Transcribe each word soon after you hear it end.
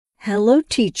Hello,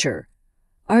 teacher.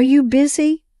 Are you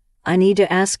busy? I need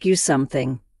to ask you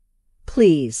something.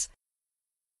 Please.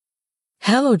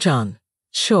 Hello, John.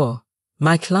 Sure.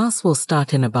 My class will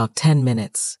start in about 10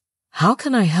 minutes. How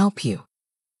can I help you?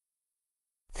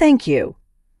 Thank you.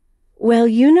 Well,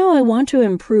 I want to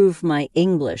improve my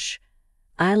English.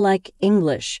 I like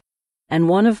English, and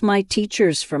one of my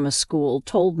teachers from a school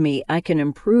told me I can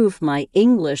improve my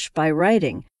English by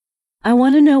writing. I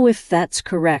want to know if that's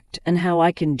correct and how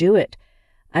I can do it.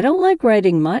 I don't like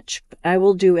writing much, but I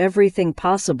will do everything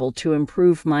possible to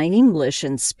improve my English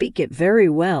and speak it very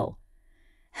well.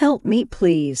 Help me,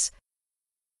 please.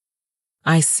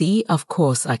 I see, of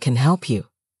course I can help you.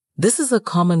 This is a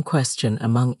common question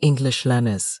among English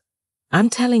learners. I'm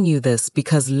telling you this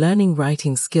because learning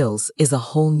writing skills is a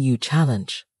whole new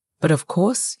challenge. But of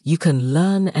course, you can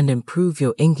learn and improve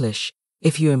your English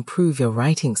if you improve your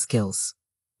writing skills.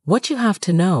 What you have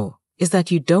to know is that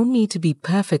you don't need to be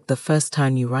perfect the first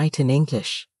time you write in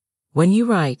English. When you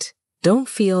write, don't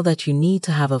feel that you need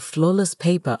to have a flawless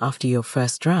paper after your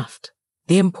first draft.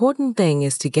 The important thing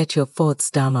is to get your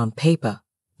thoughts down on paper.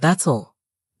 That's all.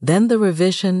 Then the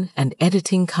revision and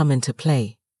editing come into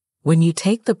play. When you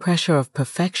take the pressure of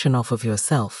perfection off of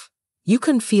yourself, you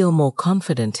can feel more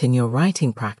confident in your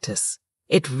writing practice.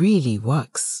 It really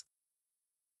works.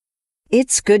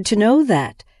 It's good to know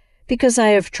that, because I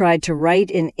have tried to write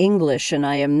in English and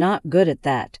I am not good at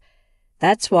that.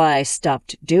 That's why I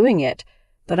stopped doing it,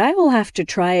 but I will have to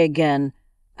try again.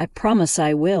 I promise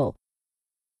I will.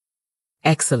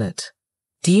 Excellent.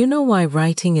 Do you know why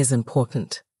writing is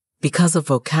important? Because of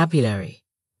vocabulary.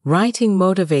 Writing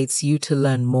motivates you to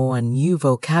learn more and new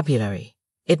vocabulary.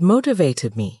 It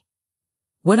motivated me.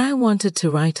 When I wanted to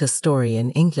write a story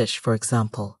in English, for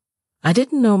example, I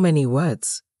didn't know many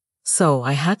words, so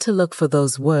I had to look for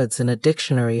those words in a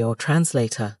dictionary or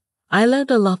translator. I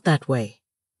learned a lot that way.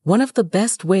 One of the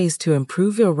best ways to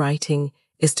improve your writing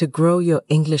is to grow your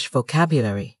English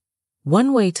vocabulary.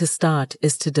 One way to start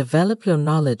is to develop your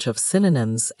knowledge of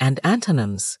synonyms and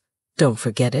antonyms. Don't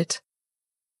forget it.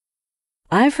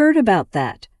 I've heard about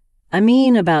that. I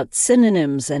mean about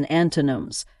synonyms and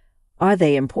antonyms. Are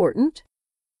they important?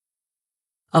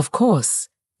 Of course,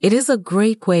 it is a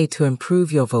great way to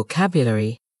improve your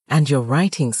vocabulary and your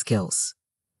writing skills.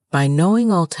 By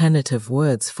knowing alternative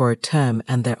words for a term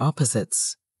and their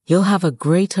opposites, you'll have a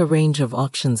greater range of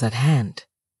options at hand.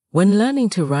 When learning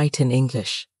to write in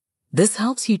English, this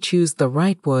helps you choose the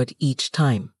right word each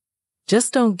time.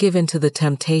 Just don't give in to the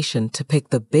temptation to pick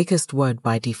the biggest word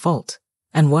by default.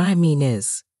 And what I mean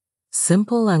is,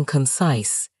 simple and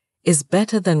concise is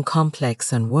better than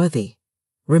complex and worthy.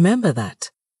 Remember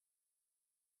that.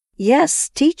 Yes,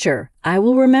 teacher, I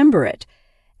will remember it.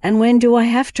 And when do I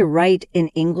have to write in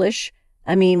English?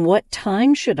 I mean, what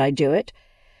time should I do it?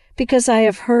 Because I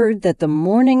have heard that the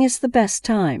morning is the best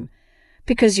time,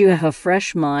 because you have a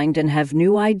fresh mind and have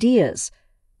new ideas.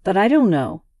 But I don't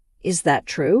know. Is that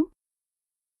true?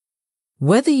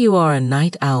 Whether you are a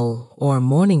night owl or a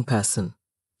morning person,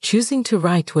 choosing to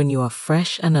write when you are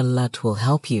fresh and alert will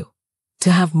help you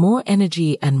to have more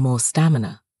energy and more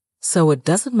stamina. So it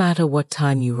doesn't matter what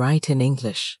time you write in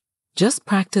English. Just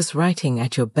practice writing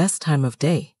at your best time of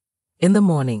day, in the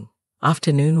morning,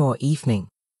 afternoon, or evening.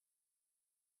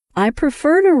 I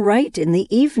prefer to write in the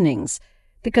evenings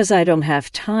because I don't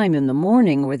have time in the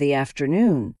morning or the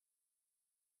afternoon.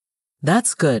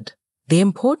 That's good. The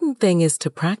important thing is to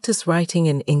practice writing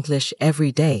in English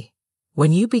every day.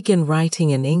 When you begin writing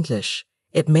in English,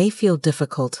 it may feel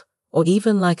difficult or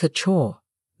even like a chore.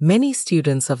 Many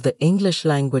students of the English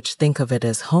language think of it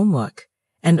as homework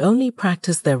and only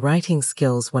practice their writing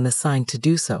skills when assigned to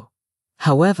do so.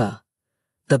 However,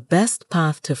 the best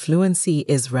path to fluency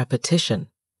is repetition.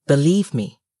 Believe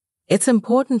me, it's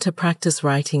important to practice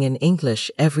writing in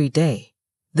English every day.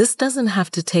 This doesn't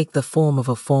have to take the form of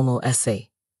a formal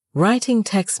essay. Writing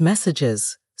text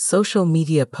messages, social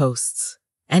media posts,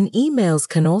 and emails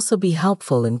can also be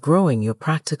helpful in growing your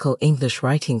practical English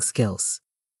writing skills.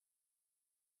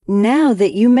 Now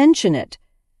that you mention it,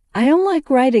 I don't like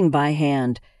writing by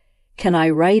hand. Can I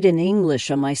write in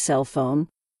English on my cell phone?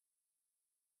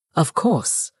 Of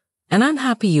course, and I'm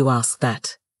happy you asked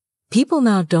that. People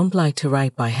now don't like to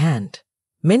write by hand.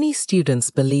 Many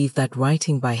students believe that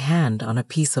writing by hand on a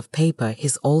piece of paper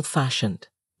is old-fashioned.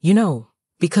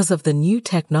 Because of the new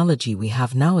technology we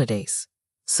have nowadays.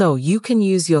 So you can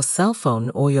use your cell phone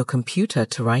or your computer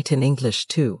to write in English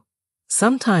too.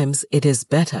 Sometimes it is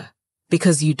better,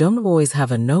 because you don't always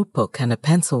have a notebook and a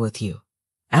pencil with you.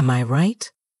 Am I right?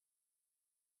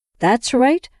 That's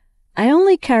right. I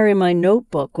only carry my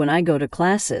notebook when I go to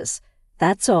classes.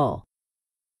 That's all.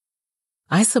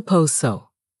 I suppose so.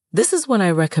 This is what I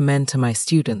recommend to my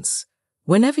students.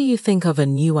 Whenever you think of a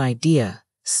new idea,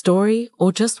 story,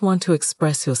 or just want to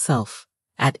express yourself,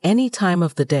 at any time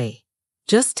of the day,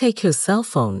 just take your cell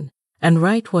phone and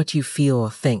write what you feel or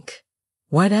think.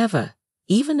 Whatever,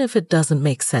 even if it doesn't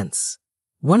make sense.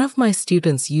 One of my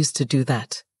students used to do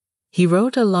that. He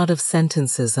wrote a lot of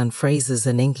sentences and phrases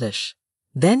in English.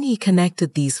 Then he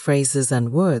connected these phrases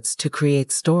and words to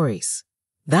create stories.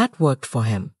 That worked for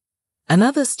him.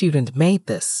 Another student made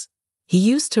this. He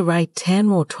used to write 10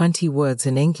 or 20 words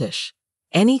in English.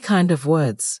 Any kind of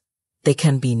words. They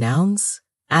can be nouns,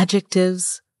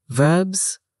 adjectives,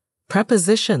 verbs,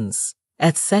 prepositions,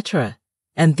 etc.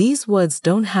 And these words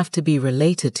don't have to be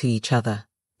related to each other.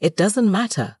 It doesn't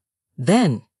matter.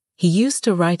 Then, he used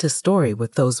to write a story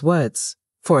with those words.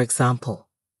 For example,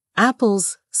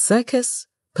 apples, circus,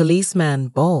 policeman,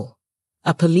 ball.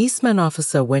 A policeman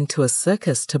officer went to a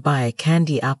circus to buy a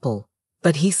candy apple,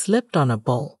 but he slipped on a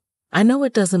ball. I know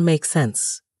it doesn't make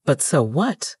sense, but so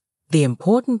what? The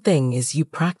important thing is you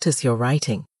practice your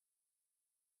writing.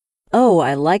 Oh,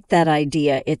 I like that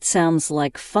idea. It sounds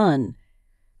like fun.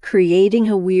 Creating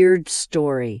a weird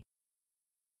story.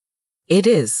 It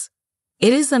is.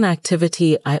 It is an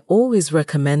activity I always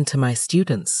recommend to my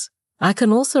students. I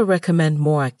can also recommend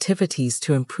more activities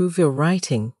to improve your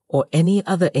writing or any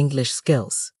other English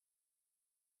skills.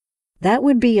 That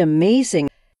would be amazing.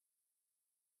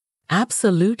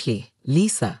 Absolutely,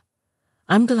 Lisa.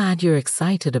 I'm glad you're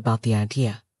excited about the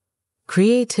idea.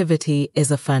 Creativity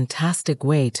is a fantastic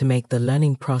way to make the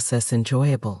learning process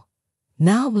enjoyable.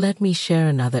 Now let me share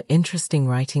another interesting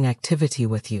writing activity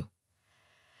with you.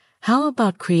 How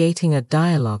about creating a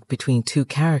dialogue between two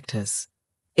characters?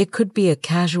 It could be a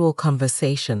casual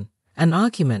conversation, an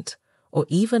argument, or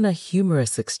even a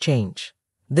humorous exchange.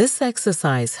 This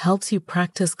exercise helps you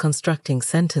practice constructing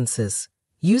sentences,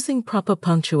 using proper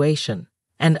punctuation,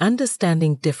 and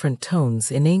understanding different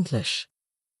tones in English.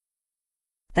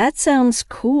 That sounds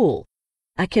cool.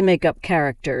 I can make up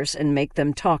characters and make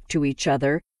them talk to each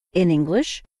other in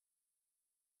English.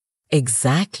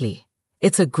 Exactly.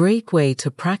 It's a great way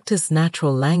to practice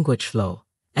natural language flow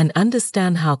and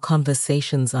understand how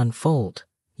conversations unfold.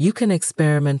 You can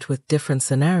experiment with different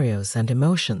scenarios and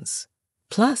emotions.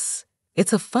 Plus,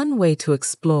 it's a fun way to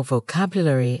explore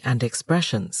vocabulary and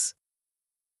expressions.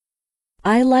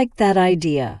 I like that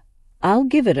idea. I'll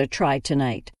give it a try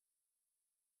tonight.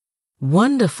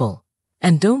 Wonderful.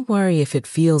 And don't worry if it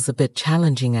feels a bit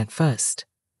challenging at first.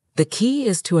 The key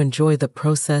is to enjoy the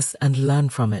process and learn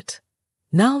from it.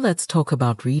 Now let's talk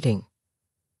about reading.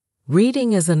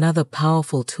 Reading is another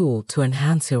powerful tool to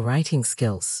enhance your writing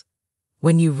skills.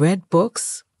 When you read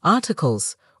books,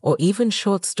 articles, or even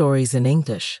short stories in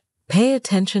English, pay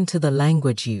attention to the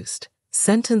language used,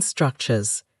 sentence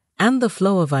structures, and the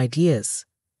flow of ideas.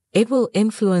 It will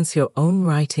influence your own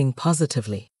writing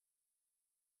positively.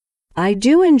 I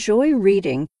do enjoy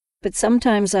reading, but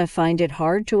sometimes I find it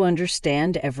hard to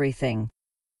understand everything.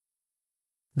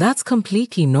 That's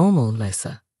completely normal,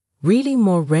 Lisa. Reading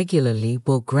more regularly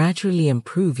will gradually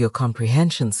improve your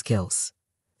comprehension skills.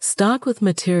 Start with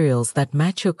materials that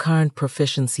match your current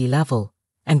proficiency level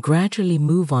and gradually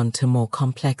move on to more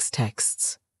complex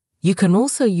texts. You can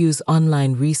also use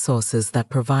online resources that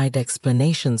provide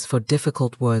explanations for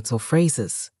difficult words or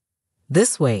phrases.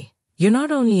 This way, you're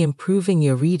not only improving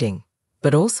your reading,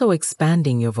 but also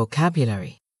expanding your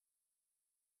vocabulary.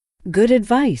 Good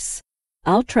advice.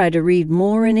 I'll try to read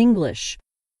more in English.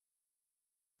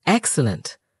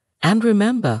 Excellent. And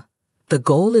remember, the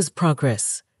goal is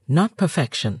progress, not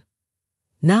perfection.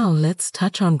 Now let's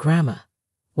touch on grammar.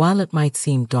 While it might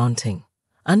seem daunting,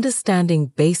 understanding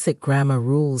basic grammar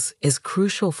rules is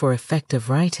crucial for effective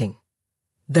writing.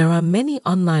 There are many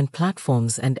online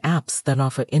platforms and apps that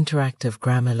offer interactive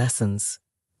grammar lessons.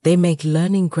 They make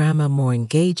learning grammar more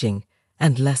engaging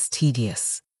and less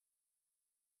tedious.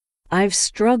 I've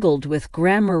struggled with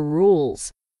grammar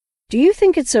rules. Do you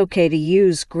think it's okay to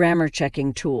use grammar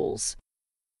checking tools?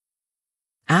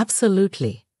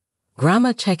 Absolutely.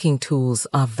 Grammar checking tools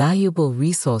are valuable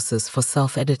resources for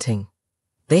self-editing.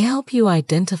 They help you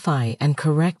identify and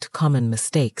correct common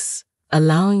mistakes,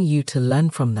 allowing you to learn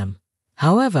from them.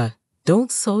 However,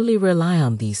 don't solely rely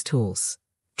on these tools.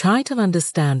 Try to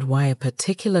understand why a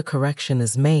particular correction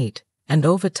is made, and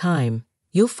over time,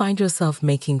 you'll find yourself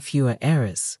making fewer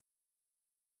errors.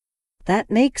 That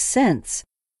makes sense.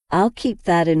 I'll keep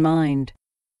that in mind.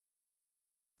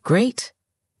 Great.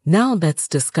 Now let's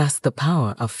discuss the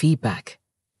power of feedback.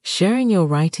 Sharing your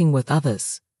writing with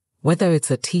others, whether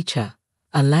it's a teacher,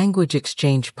 a language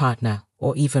exchange partner,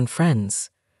 or even friends,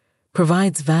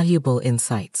 provides valuable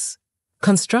insights.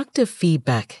 Constructive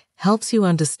feedback helps you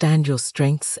understand your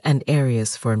strengths and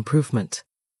areas for improvement.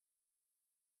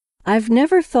 I've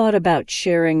never thought about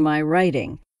sharing my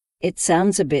writing. It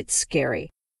sounds a bit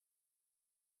scary.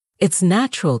 It's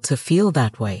natural to feel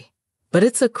that way, but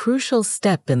it's a crucial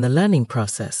step in the learning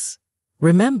process.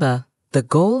 Remember, the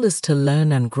goal is to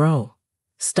learn and grow.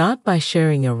 Start by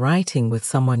sharing your writing with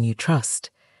someone you trust,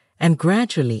 and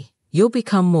gradually, you'll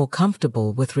become more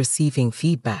comfortable with receiving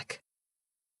feedback.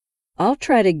 I'll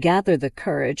try to gather the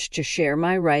courage to share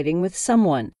my writing with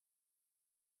someone.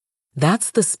 That's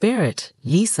the spirit,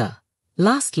 Lisa.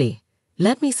 Lastly,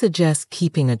 let me suggest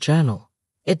keeping a journal.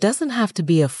 It doesn't have to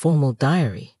be a formal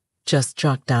diary. Just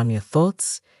jot down your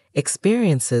thoughts,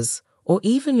 experiences, or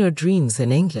even your dreams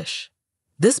in English.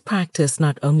 This practice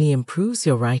not only improves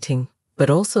your writing, but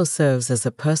also serves as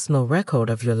a personal record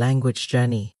of your language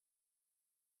journey.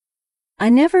 I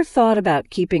never thought about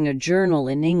keeping a journal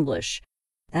in English.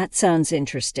 That sounds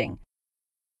interesting.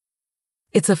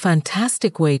 It's a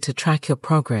fantastic way to track your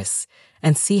progress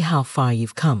and see how far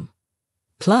you've come.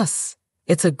 Plus,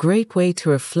 it's a great way to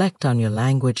reflect on your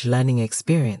language learning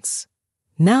experience.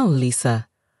 Now, Lisa,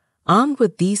 armed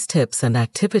with these tips and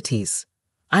activities,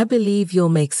 I believe you'll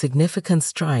make significant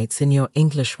strides in your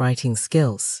English writing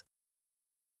skills.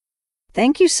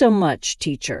 Thank you so much,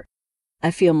 teacher.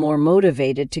 I feel more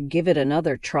motivated to give it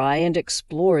another try and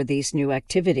explore these new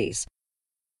activities.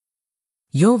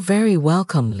 You're very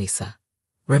welcome, Lisa.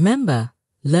 Remember,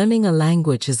 learning a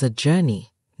language is a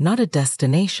journey, not a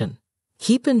destination.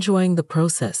 Keep enjoying the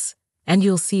process, and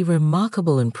you'll see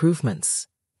remarkable improvements.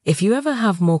 If you ever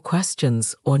have more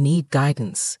questions or need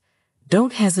guidance,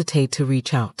 don't hesitate to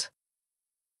reach out.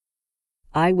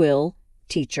 I will,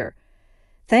 teacher.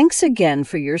 Thanks again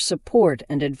for your support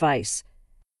and advice.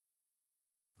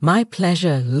 My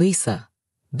pleasure, Lisa.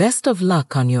 Best of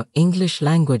luck on your English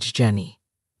language journey.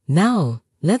 Now,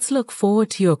 let's look forward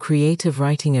to your creative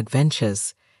writing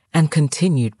adventures and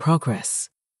continued progress.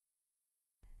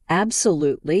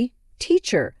 Absolutely,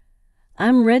 teacher.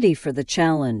 I'm ready for the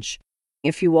challenge.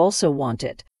 If you also want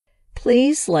it,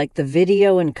 please like the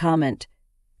video and comment.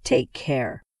 Take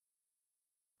care.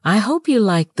 I hope you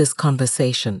liked this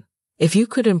conversation. If you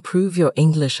could improve your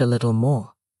English a little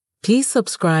more, please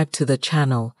subscribe to the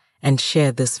channel and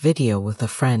share this video with a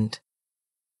friend.